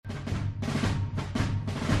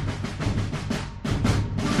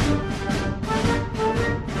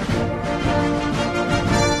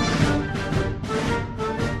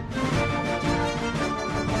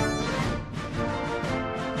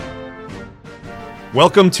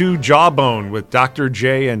Welcome to Jawbone with Dr.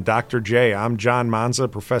 J and Dr. J. I'm John Manza,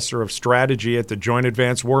 professor of strategy at the Joint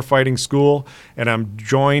Advanced Warfighting School, and I'm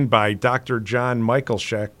joined by Dr. John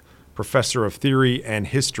Michalczek, professor of theory and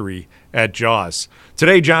history at JAWS.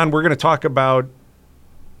 Today, John, we're going to talk about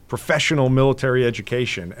professional military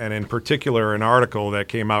education, and in particular, an article that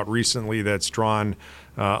came out recently that's drawn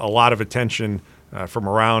a lot of attention from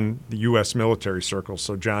around the U.S. military circles.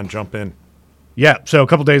 So, John, jump in. Yeah, so a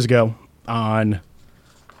couple days ago on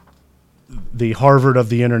the Harvard of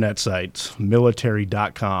the Internet sites,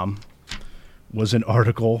 military.com, was an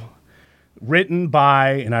article written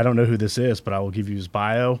by, and I don't know who this is, but I will give you his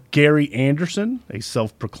bio, Gary Anderson, a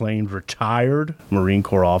self-proclaimed retired Marine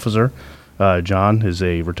Corps officer. John is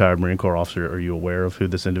a retired Marine Corps officer. Are you aware of who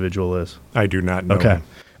this individual is? I do not know. Okay.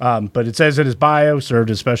 But it says in his bio, served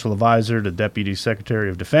as special advisor to Deputy Secretary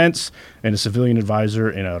of Defense and a civilian advisor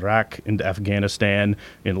in Iraq and Afghanistan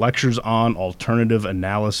in lectures on alternative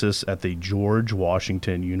analysis at the George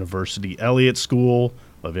Washington University Elliott School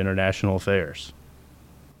of International Affairs.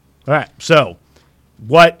 All right, so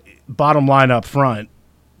what bottom line up front,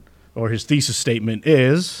 or his thesis statement,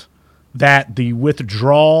 is that the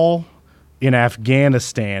withdrawal in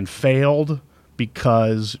Afghanistan failed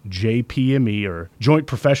because JPME, or Joint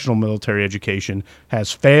Professional Military Education,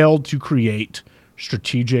 has failed to create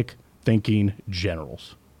strategic thinking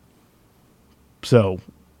generals. So,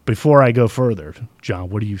 before I go further, John,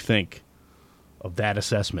 what do you think of that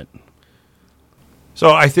assessment? So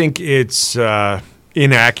I think it's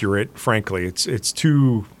inaccurate, frankly. It's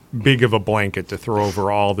too big of a blanket to throw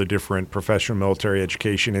over all the different professional military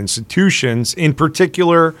education institutions, in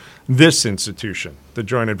particular this institution, the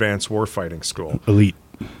Joint Advanced Warfighting School. Elite.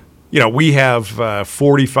 You know, we have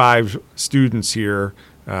 45 students here.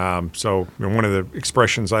 So one of the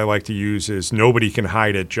expressions I like to use is nobody can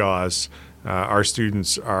hide at JAWS. Our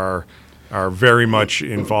students are very much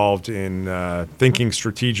involved in thinking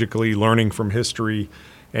strategically, learning from history.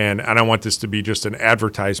 And I don't want this to be just an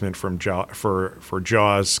advertisement for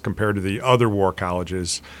JAWS compared to the other war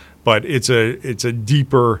colleges, but it's a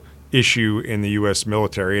deeper issue in the U.S.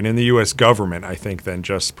 military and in the U.S. government, I think, than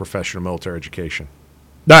just professional military education.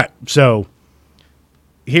 All right, so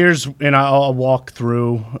I'll walk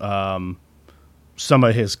through some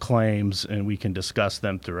of his claims, and we can discuss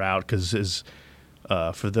them throughout, because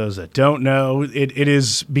for those that don't know, it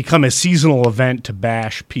has become a seasonal event to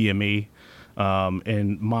bash PME.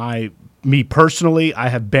 And me personally, I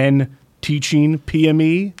have been teaching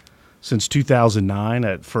PME since 2009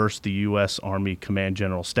 at first the U.S. Army Command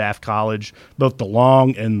General Staff College, both the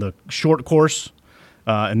long and the short course.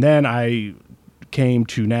 And then I came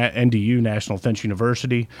to NDU, National Defense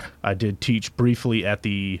University. I did teach briefly at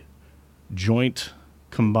the Joint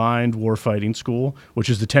Combined Warfighting School,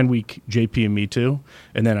 which is the 10-week JPME 2.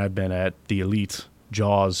 And then I've been at the Elite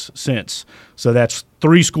JAWS since. So that's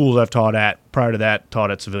 3 schools I've taught at. Prior to that,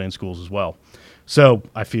 taught at civilian schools as well. So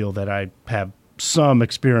I feel that I have some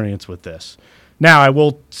experience with this. Now, I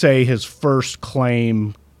will say his first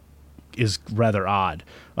claim is rather odd.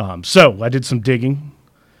 So I did some digging,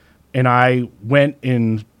 and I went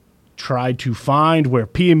and tried to find where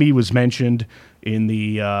PME was mentioned in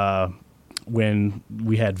the when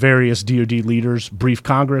we had various DoD leaders brief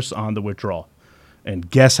Congress on the withdrawal. And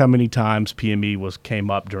guess how many times PME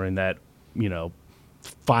came up during that,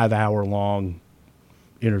 5-hour-long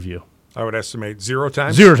interview? I would estimate 0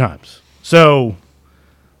 times. 0 times. So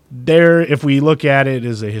there, if we look at it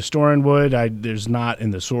as a historian would, there's not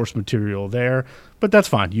in the source material there, but that's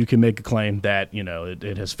fine. You can make a claim that,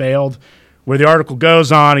 it has failed. Where the article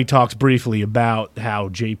goes on, he talks briefly about how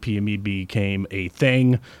JPME became a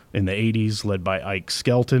thing in the 80s, led by Ike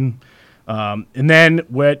Skelton. And then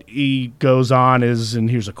what he goes on is, and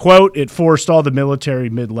here's a quote, "It forced all the military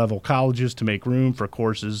mid-level colleges to make room for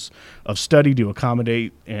courses of study to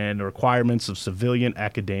accommodate and requirements of civilian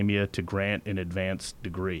academia to grant an advanced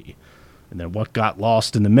degree." And then what got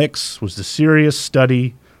lost in the mix was the serious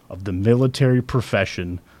study of the military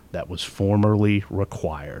profession that was formerly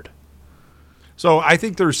required. So I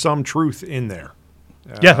think there's some truth in there.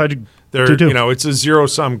 Yeah, I do. It's a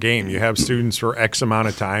zero-sum game. You have students for X amount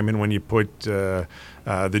of time, and when you put the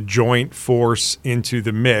joint force into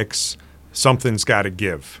the mix, something's got to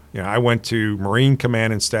give. I went to Marine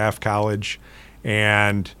Command and Staff College,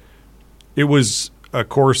 and it was a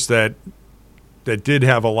course that did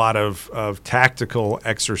have a lot of tactical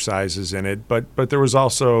exercises in it, but there was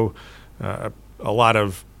also a lot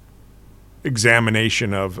of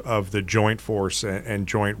examination of the joint force and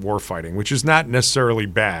joint warfighting, which is not necessarily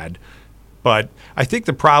bad. But I think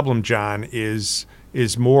the problem, John, is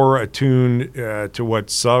is more attuned to what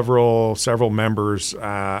several members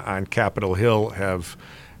on Capitol Hill have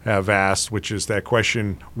asked, which is that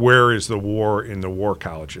question: where is the war in the war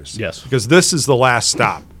colleges? Yes, because this is the last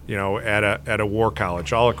stop, at a war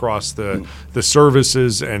college all across the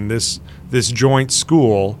services and this joint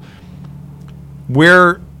school.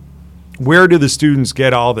 Where do the students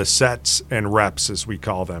get all the sets and reps, as we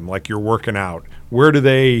call them, like you're working out? Where do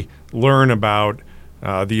they learn about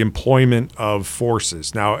the employment of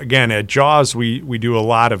forces? Now, again, at JAWS, we do a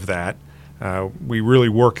lot of that. We really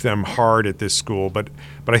work them hard at this school, but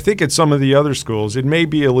I think at some of the other schools, it may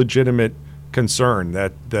be a legitimate concern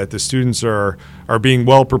that the students are being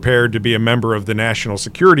well prepared to be a member of the National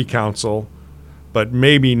Security Council, but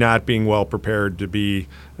maybe not being well prepared to be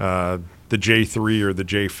the J3 or the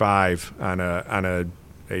J5 on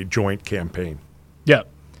a joint campaign. Yeah.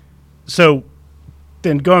 So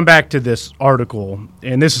then going back to this article,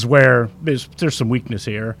 and this is where there's some weakness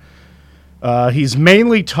here. He's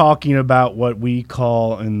mainly talking about what we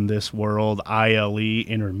call in this world ILE,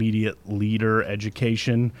 Intermediate Leader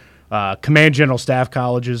Education, Command General Staff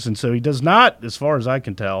Colleges. And so he does not, as far as I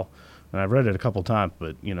can tell, and I've read it a couple times,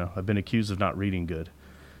 but, I've been accused of not reading good.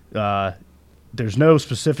 There's no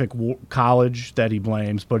specific college that he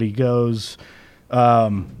blames, but he goes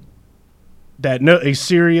they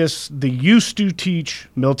used to teach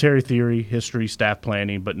military theory, history, staff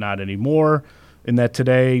planning, but not anymore. In that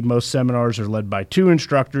today, most seminars are led by 2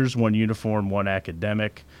 instructors, 1 uniform, 1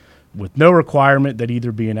 academic, with no requirement that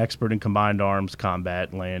either be an expert in combined arms,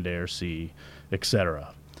 combat, land, air, sea,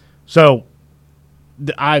 etc. So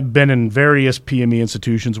I've been in various PME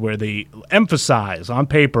institutions where they emphasize on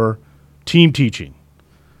paper team teaching.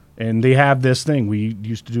 And they have this thing. We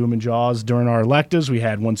used to do them in JAWS during our electives. We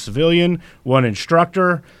had 1 civilian, 1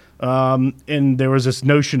 instructor, and there was this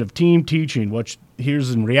notion of team teaching, which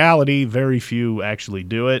here's in reality, very few actually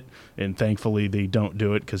do it, and thankfully they don't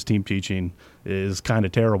do it because team teaching is kind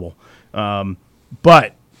of terrible.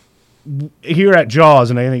 But here at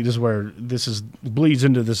JAWS, and I think this is where bleeds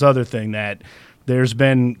into this other thing, that there's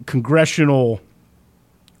been congressional,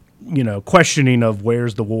 questioning of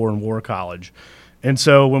where's the war in war college. And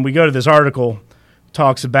so when we go to this article,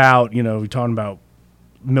 talks about, we're talking about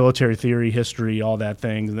military theory, history, all that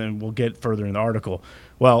thing, and then we'll get further in the article.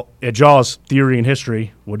 Well, at JAWS, theory and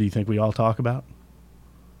history, what do you think we all talk about?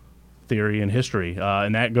 Theory and history.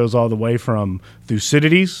 And that goes all the way from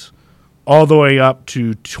Thucydides all the way up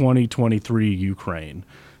to 2023 Ukraine.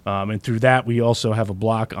 And through that, we also have a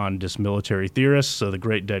block on just military theorists, so the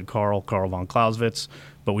great dead Karl von Clausewitz,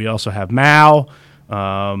 but we also have Mao,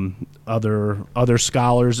 other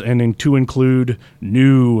scholars, and then to include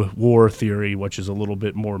new war theory, which is a little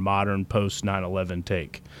bit more modern post 9/11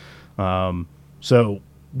 take. So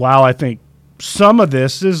while I think some of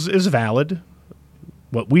this is valid,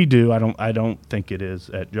 what we do, I don't think it is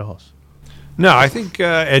at JAWS. No, I think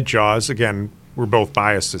at JAWS, again, we're both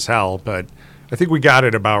biased as hell, but I think we got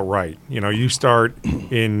it about right. You start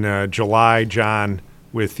in July, John,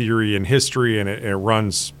 with theory and history, and it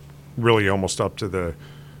runs really almost up to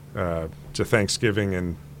to Thanksgiving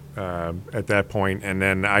and at that point, and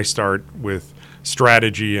then I start with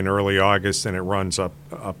strategy in early August, and it runs up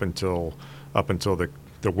until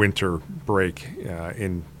the winter break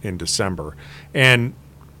in December. And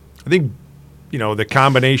I think the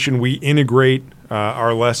combination, we integrate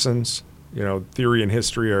our lessons. Theory and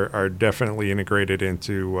history are definitely integrated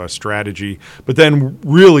into strategy, but then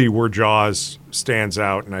really where JAWS stands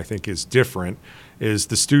out and I think is different is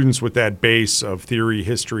the students with that base of theory,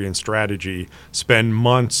 history, and strategy spend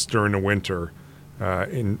months during the winter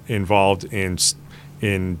involved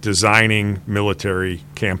in designing military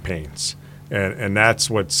campaigns. And that's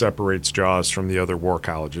what separates JAWS from the other war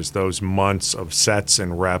colleges, those months of sets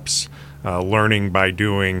and reps, learning by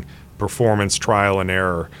doing, performance, trial and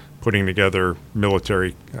error, putting together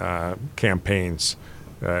military campaigns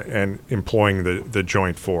and employing the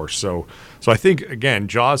joint force. So I think, again,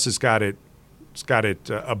 JAWS has got it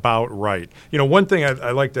about right. One thing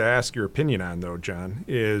I'd like to ask your opinion on, though, John,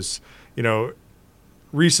 is,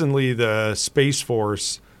 recently the Space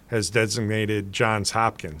Force has designated Johns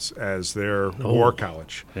Hopkins as their war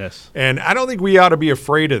college. Yes. And I don't think we ought to be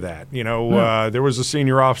afraid of that. There was a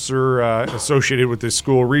senior officer associated with this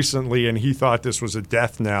school recently, and he thought this was a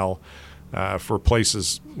death knell for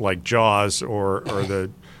places like JAWS or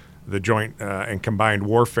the Joint and Combined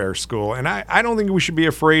Warfare School. And I don't think we should be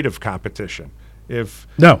afraid of competition.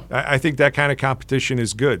 I think that kind of competition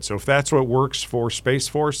is good. So if that's what works for Space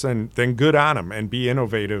Force, then good on them, and be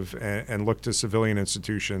innovative and look to civilian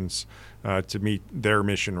institutions to meet their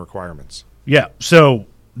mission requirements. Yeah. So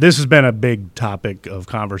this has been a big topic of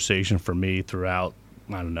conversation for me throughout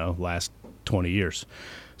I don't know, last 20 years.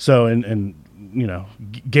 So, and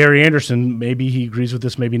Gary Anderson, maybe he agrees with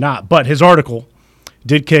this, maybe not. But his article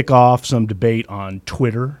did kick off some debate on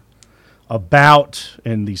Twitter about,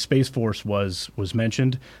 and the Space Force was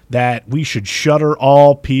mentioned, that we should shutter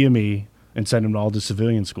all PME and send them all to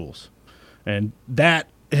civilian schools. And that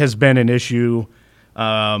has been an issue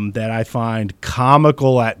that I find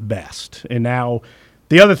comical at best. And now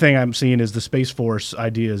the other thing I'm seeing is the Space Force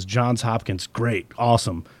idea is Johns Hopkins, great,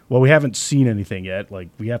 awesome. Well, we haven't seen anything yet. Like,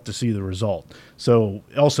 we have to see the result. So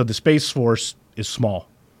also the Space Force is small.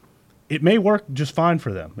 It may work just fine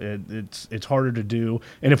for them. It's harder to do.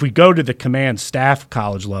 And if we go to the command staff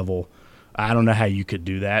college level, I don't know how you could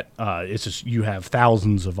do that. It's just you have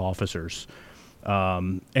thousands of officers.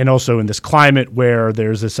 And also in this climate where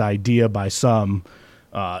there's this idea by some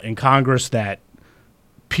in Congress that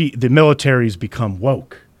the military's become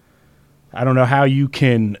woke. I don't know how you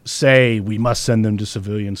can say we must send them to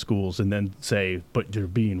civilian schools and then say, but they're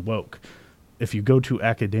being woke. If you go to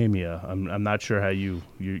academia, I'm not sure how you'll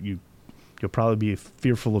probably be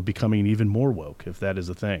fearful of becoming even more woke if that is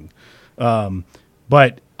a thing.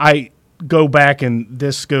 But I go back, and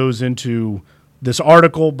this goes into this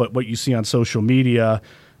article, but what you see on social media,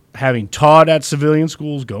 having taught at civilian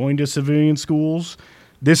schools, going to civilian schools,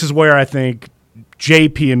 this is where I think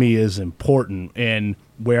JPME is important, and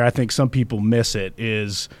where I think some people miss it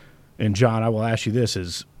is, and John, I will ask you this,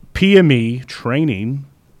 is PME training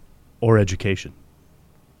or education?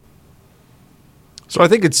 So I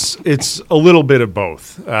think it's a little bit of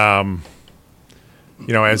both. As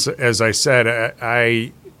I said,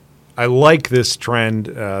 I like this trend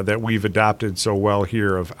that we've adopted so well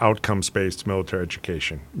here of outcomes-based military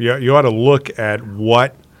education. You ought to look at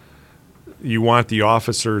what you want the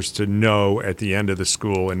officers to know at the end of the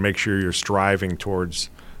school and make sure you're striving towards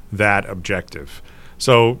that objective.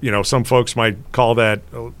 So, some folks might call that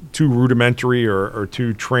too rudimentary or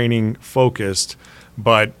too training focused,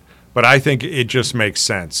 but I think it just makes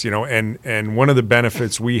sense, and one of the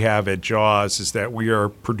benefits we have at JAWS is that we are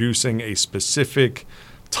producing a specific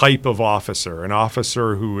type of officer, an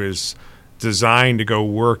officer who is designed to go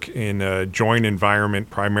work in a joint environment,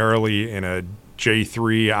 primarily in a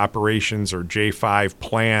J3 operations or J5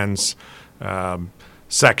 plans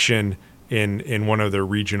section in one of the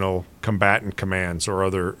regional combatant commands or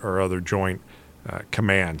other joint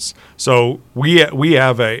commands. So we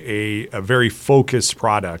have a very focused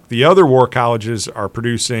product. The other war colleges are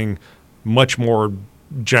producing much more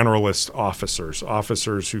generalist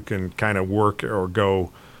officers who can kind of work or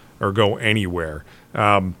go anywhere.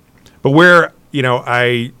 But where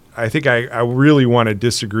I think I really want to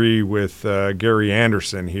disagree with Gary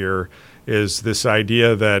Anderson here is this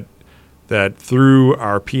idea that through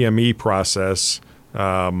our PME process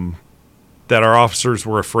that our officers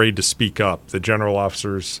were afraid to speak up. The general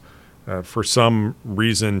officers, for some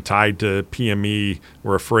reason tied to PME,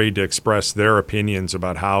 were afraid to express their opinions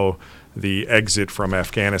about how the exit from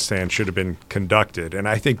Afghanistan should have been conducted. And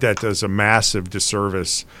I think that does a massive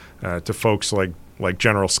disservice to folks like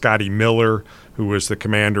General Scotty Miller, who was the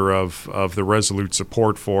commander of the Resolute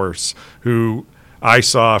Support Force, who I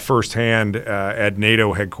saw firsthand at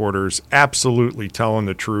NATO headquarters absolutely telling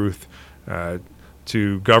the truth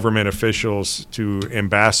to government officials, to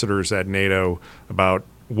ambassadors at NATO about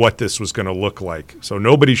what this was going to look like. So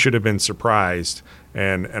nobody should have been surprised,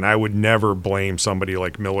 and I would never blame somebody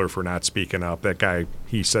like Miller for not speaking up. That guy,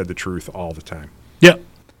 he said the truth all the time.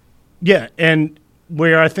 Yeah, and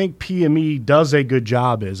where I think PME does a good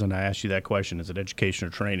job is, and I asked you that question, is it education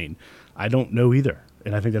or training? I don't know either,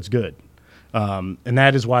 and I think that's good. And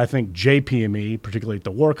that is why I think JPME, particularly at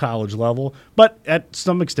the War College level, but at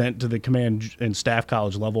some extent to the Command and Staff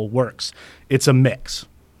College level, works. It's a mix.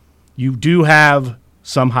 You do have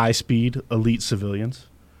some high-speed elite civilians,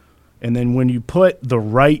 and then when you put the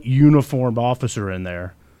right uniformed officer in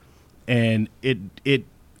there, and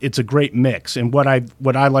it's a great mix. And what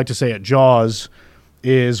I like to say at JAWS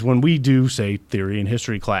is when we do, say, theory and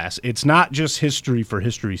history class, it's not just history for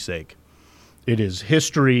history's sake. It is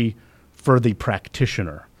history for the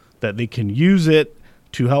practitioner, that they can use it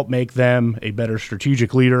to help make them a better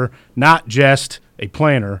strategic leader, not just a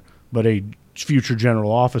planner, but a future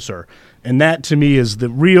general officer. And that, to me, is the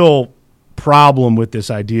real problem with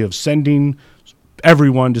this idea of sending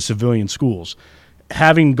everyone to civilian schools.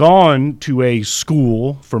 Having gone to a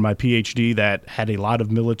school for my PhD that had a lot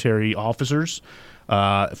of military officers,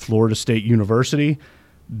 Florida State University,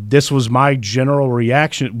 this was my general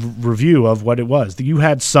review of what it was. You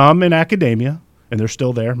had some in academia, and they're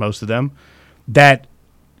still there, most of them, that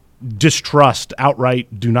distrust,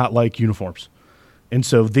 outright do not like uniforms. And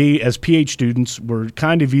so they, as PH students, were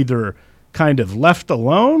kind of either kind of left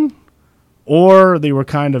alone, or they were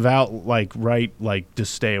kind of out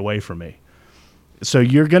just stay away from me. So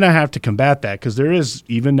you're going to have to combat that, because there is,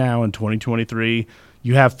 even now in 2023,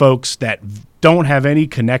 you have folks that don't have any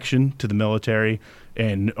connection to the military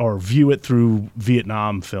or view it through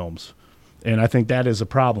Vietnam films. And I think that is a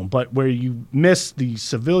problem. But where you miss the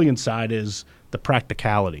civilian side is the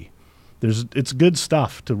practicality. It's good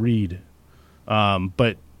stuff to read,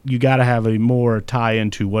 but you got to have a more tie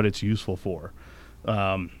into what it's useful for.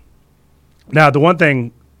 Now, the one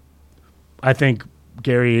thing I think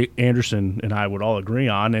Gary Anderson and I would all agree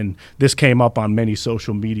on, and this came up on many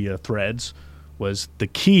social media threads, was the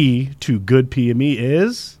key to good PME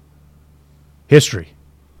is history.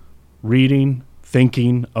 Reading,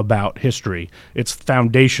 thinking about history. It's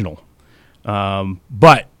foundational.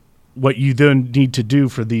 But what you then need to do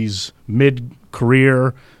for these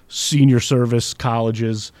mid-career senior service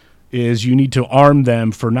colleges is you need to arm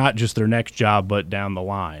them for not just their next job, but down the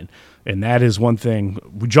line. And that is one thing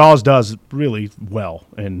JAWS does really well.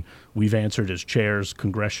 And we've answered as chairs,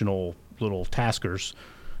 congressional little taskers.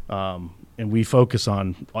 And we focus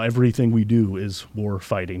on everything we do is war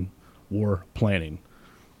fighting, war planning.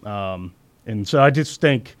 And so I just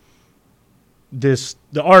think the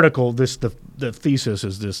thesis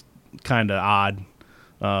is just kind of odd,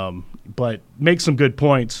 but makes some good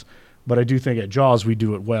points. But I do think at JAWS we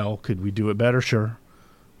do it well. Could we do it better? Sure.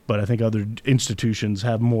 But I think other institutions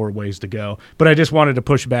have more ways to go. But I just wanted to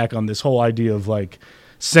push back on this whole idea of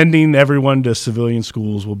sending everyone to civilian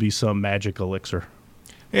schools will be some magic elixir.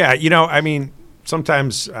 Yeah,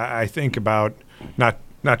 sometimes I think about not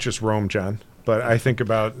just Rome, John, but I think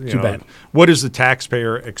about what does the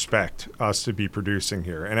taxpayer expect us to be producing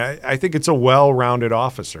here? And I think it's a well-rounded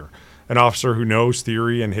officer, an officer who knows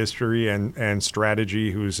theory and history and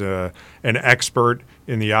strategy, who's an expert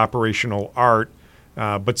in the operational art,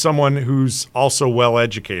 but someone who's also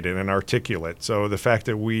well-educated and articulate. So the fact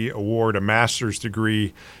that we award a master's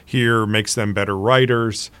degree here makes them better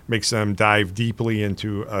writers, makes them dive deeply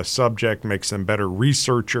into a subject, makes them better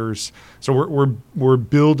researchers. So we're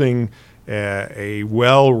building a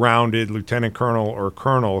well-rounded lieutenant colonel or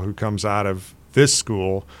colonel who comes out of this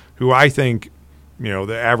school, who I think,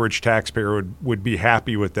 the average taxpayer would be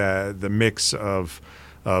happy with the mix of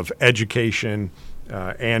education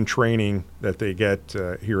and training that they get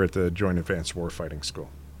here at the Joint Advanced Warfighting School.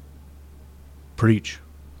 Preach.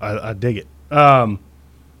 I dig it. That's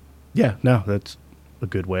a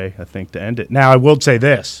good way, I think, to end it. Now, I will say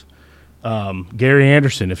this. Gary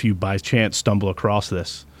Anderson, if you by chance stumble across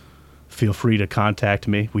this, feel free to contact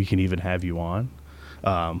me. We can even have you on.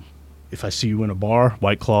 If I see you in a bar,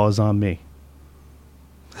 White Claw is on me.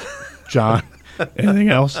 John, anything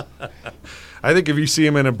else? I think if you see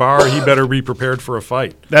him in a bar, he better be prepared for a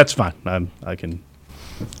fight. That's fine. I can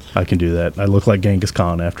do that. I look like Genghis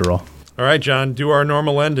Khan after all. All right, John, do our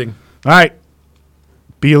normal ending. All right.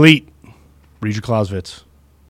 Be elite. Read your Clausewitz.